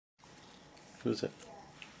Who's it?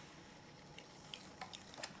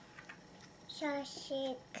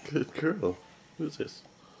 Sausage. Good girl. Who's this?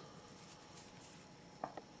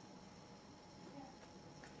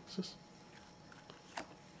 Who's this?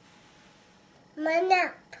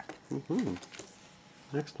 Manap.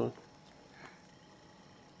 Next one.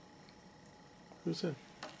 Who's that?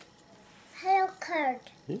 Hello card.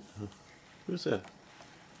 Yeah. Who's that?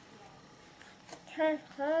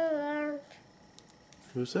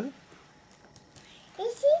 Who's that?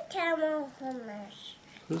 Is it camel hummus?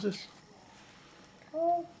 Who's this?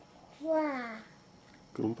 Oh, wow.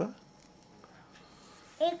 Goomba?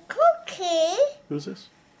 A cookie. Who's this?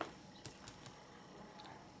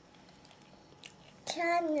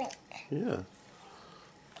 Tonic. Yeah.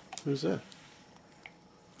 Who's that?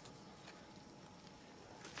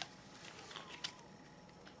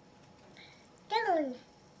 Done.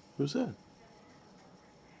 Who's that?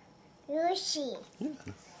 Lucy. Yeah.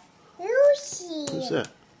 Lucy. Who's that?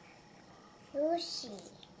 Lucy.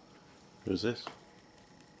 Who's this?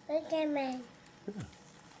 Spider-Man. Yeah.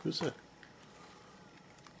 Who's that?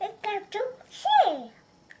 It's got to say.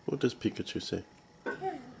 What does Pikachu say?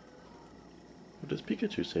 What does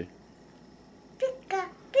Pikachu say? Pika,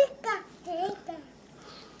 pika, pika.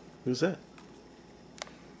 Who's that?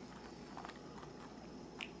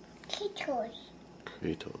 Kitos.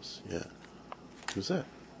 Kratos. Yeah. Who's that?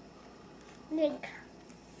 Link.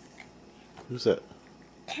 Who's that?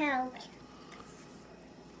 Cows.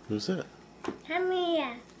 Who's that?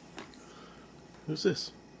 Hamia. Who's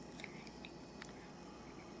this?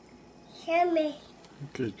 Sammy.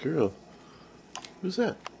 Good girl. Who's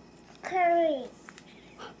that? Curry.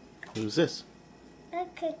 Who's this?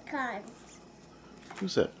 Leprechaun.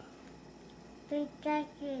 Who's that?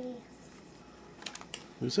 Pikachu.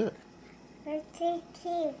 Who's that?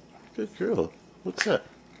 Pikachu. Good girl. What's that?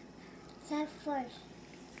 Zephyr.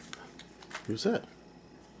 Who's that?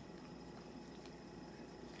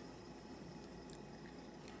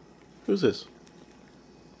 Who's this?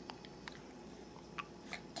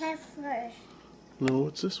 Zephyr. No,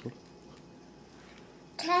 what's this one?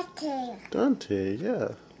 Tate. Dante, yeah.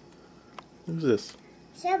 Who's this?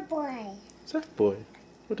 Subway. Sackboy.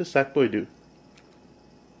 What does Sackboy do?